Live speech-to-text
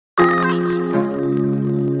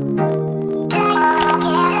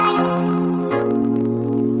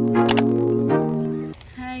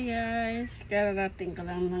kakarating ko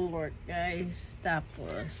lang ng work, guys.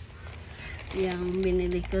 Tapos, yung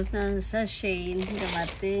binili ko sa Shane,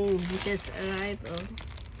 dumating. Just arrived, oh.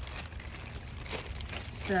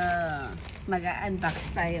 So, mag-unbox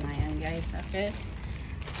tayo ngayon, guys. Okay?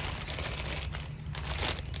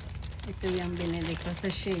 Ito yung binili ko sa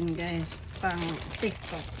Shane, guys. Pang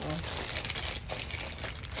TikTok ko.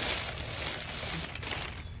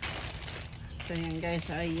 So, yan, guys,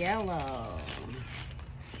 are yellow.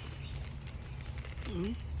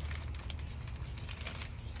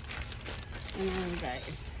 Ayan,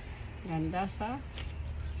 guys. Ganda sa.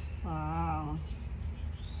 Wow.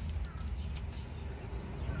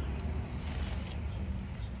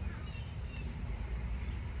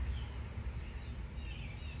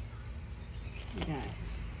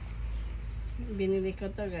 Guys. Binili ko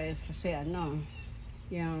to, guys, kasi ano,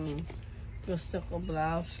 yung gusto ko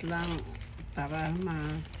blouse lang para ano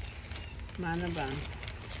ba?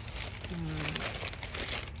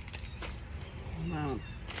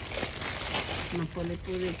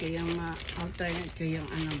 Mapuli-puli ko yung ma-alternate ko yung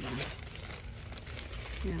ano ba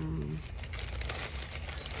yung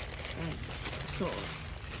so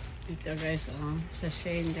ito, guys, oh, sa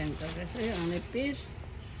Shane din to, guys. Ayun,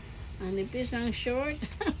 ang nipis ang short.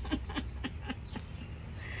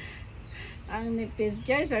 Ang nipis,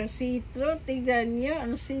 guys, ang see-through. Tignan nyo,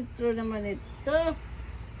 ang see-through naman ito.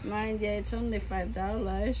 Mind you, it's only $5.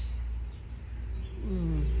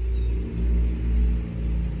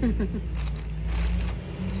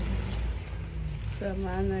 So,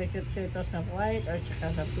 maano-ikot ko ito sa white or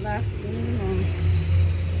saka sa black.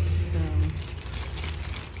 So,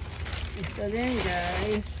 ito din,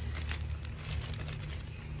 guys.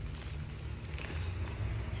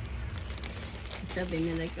 Ito,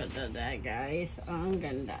 binili ko ito, guys. Oh, ang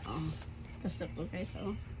ganda, oh. Gusto ko, guys,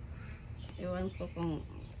 oh. Iwan ko kung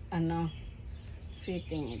ano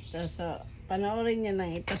fitting ito. So, panoorin nyo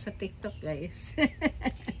lang ito sa TikTok, guys.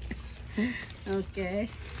 Okay.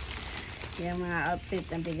 Yung mga outfit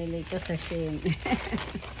na binili ko sa Shein.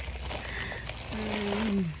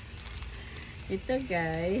 Ito,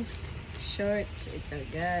 guys. Shorts. Ito,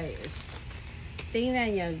 guys.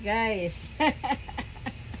 Tingnan nyo, guys.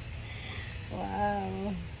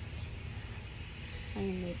 Wow. Ang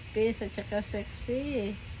nipis at saka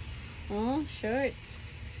sexy. Oh, shorts.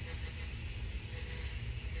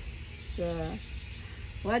 So,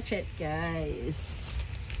 watch it, guys.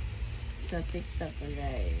 Sa TikTok,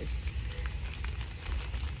 guys.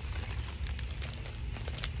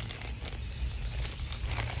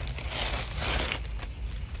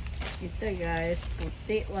 Ito, guys,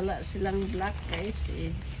 puti. Wala silang black, guys, eh.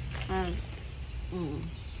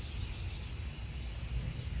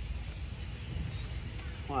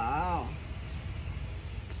 Wow.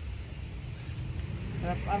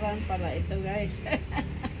 Wrap around pala ito, guys.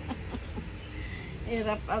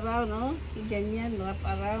 Wrap around, no? Ganyan, wrap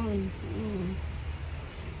around.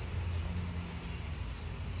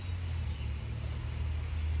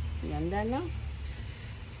 Ganda, no?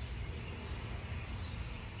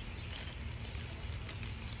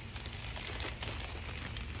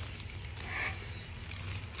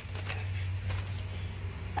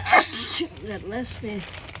 That last me.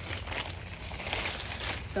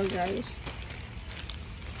 Ito, guys.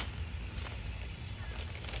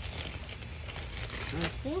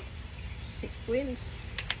 Ako, sequins.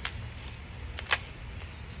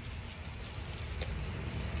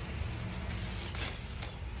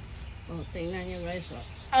 Oh, tingnan nyo, guys.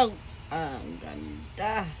 Oh, ang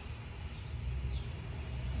ganda.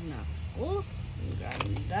 Naku, ang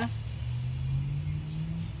ganda.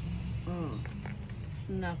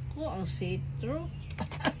 Naku, ang see-through.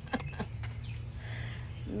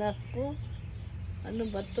 Naku, ano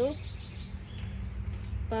ba to?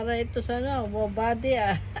 Para ito sa ano, body,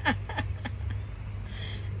 ah.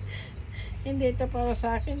 Hindi ito para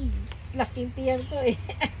sa akin. Laking tiyan to, eh.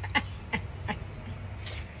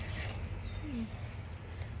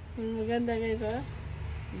 Maganda, guys, ah.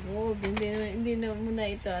 Gold. Hindi na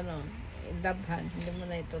muna ito, ano, labhan. Hindi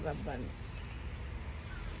muna ito labhan.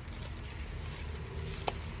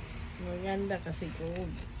 Maganda kasi gold.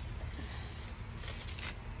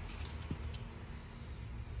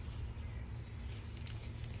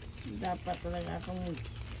 Dapat talaga akong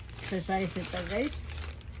exercise ito, guys.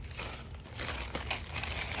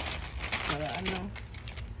 Para ano.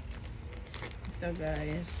 Ito,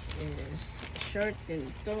 guys, is short din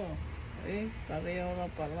ito. Eh, pareho na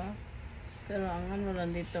pala. Pero ang ano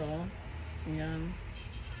lang dito, oh. Yan.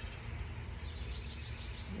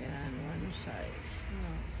 Yan, one size.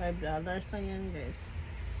 $5 lang yan, guys.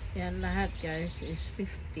 Yan lahat, guys, is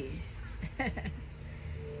 $50.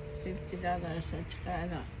 $50 at saka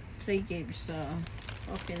ano, 3 gigs. So,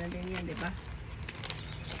 okay na din yan, di ba?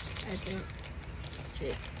 I think,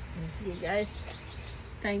 check. See you guys.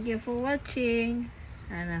 Thank you for watching.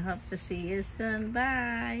 And I hope to see you soon.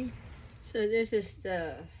 Bye. So, this is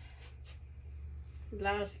the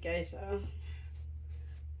blouse, guys.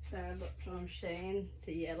 That I got from Shane,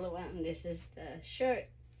 the yellow one. And this is the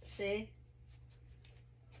shirt. See?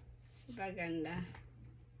 Baganda.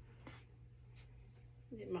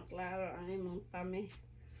 Hindi maklaro ang imong tummy.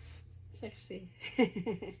 Sexy.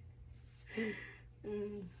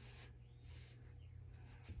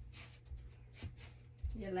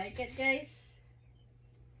 You like it, guys?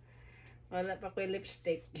 Wala pa ko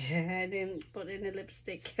lipstick. I didn't put any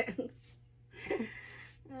lipstick.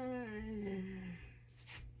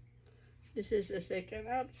 This is the second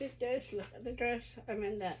outfit, guys. Look at the dress. I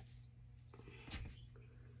mean that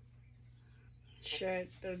shirt.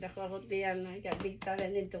 Pero dako ako diyan. I got big time. I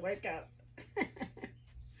need to work out.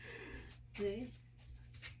 See?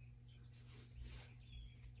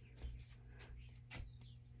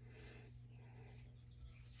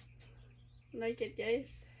 Like it,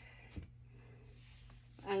 guys?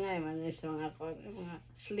 Angay man is mga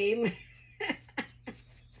slim.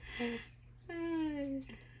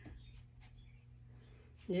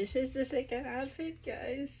 This is the second outfit,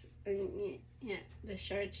 guys. And yeah, the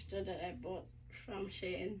shirts too that I bought from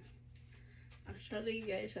Shein. Actually,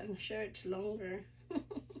 guys, ang shirt's longer.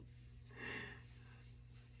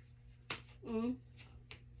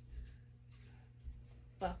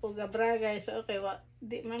 Papo gabra, guys. Okay,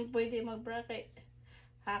 di man pwede magbra kay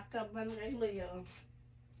hakap man kay luyo.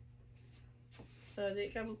 So, di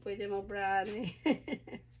ka pwede magbra ni.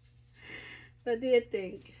 What do you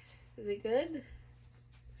think? Is it good?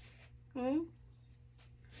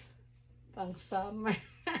 Pang summer.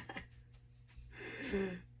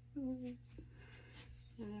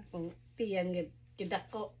 Kung tiyan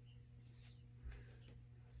kidako.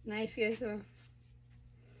 Nice, guys. Oh.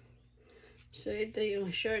 So, ito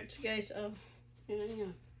yung shirts, guys. Oh, yun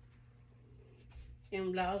nyo.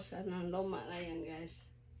 Yung blouse, luma na yan, guys.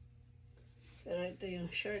 Pero ito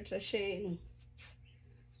yung shirt sa Shein.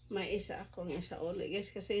 May isa akong isa uli,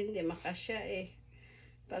 guys, kasi hindi makasya eh.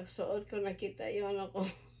 Pag suot ko, nakita yung ako,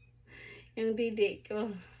 yung didi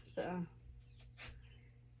ko. So,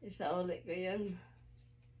 isa uli ko yun.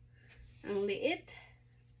 Ang liit.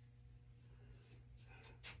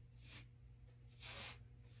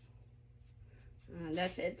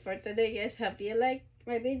 That's it for today, guys. Hope you liked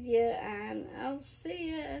my video, and I'll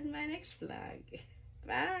see you in my next vlog.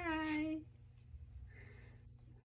 Bye.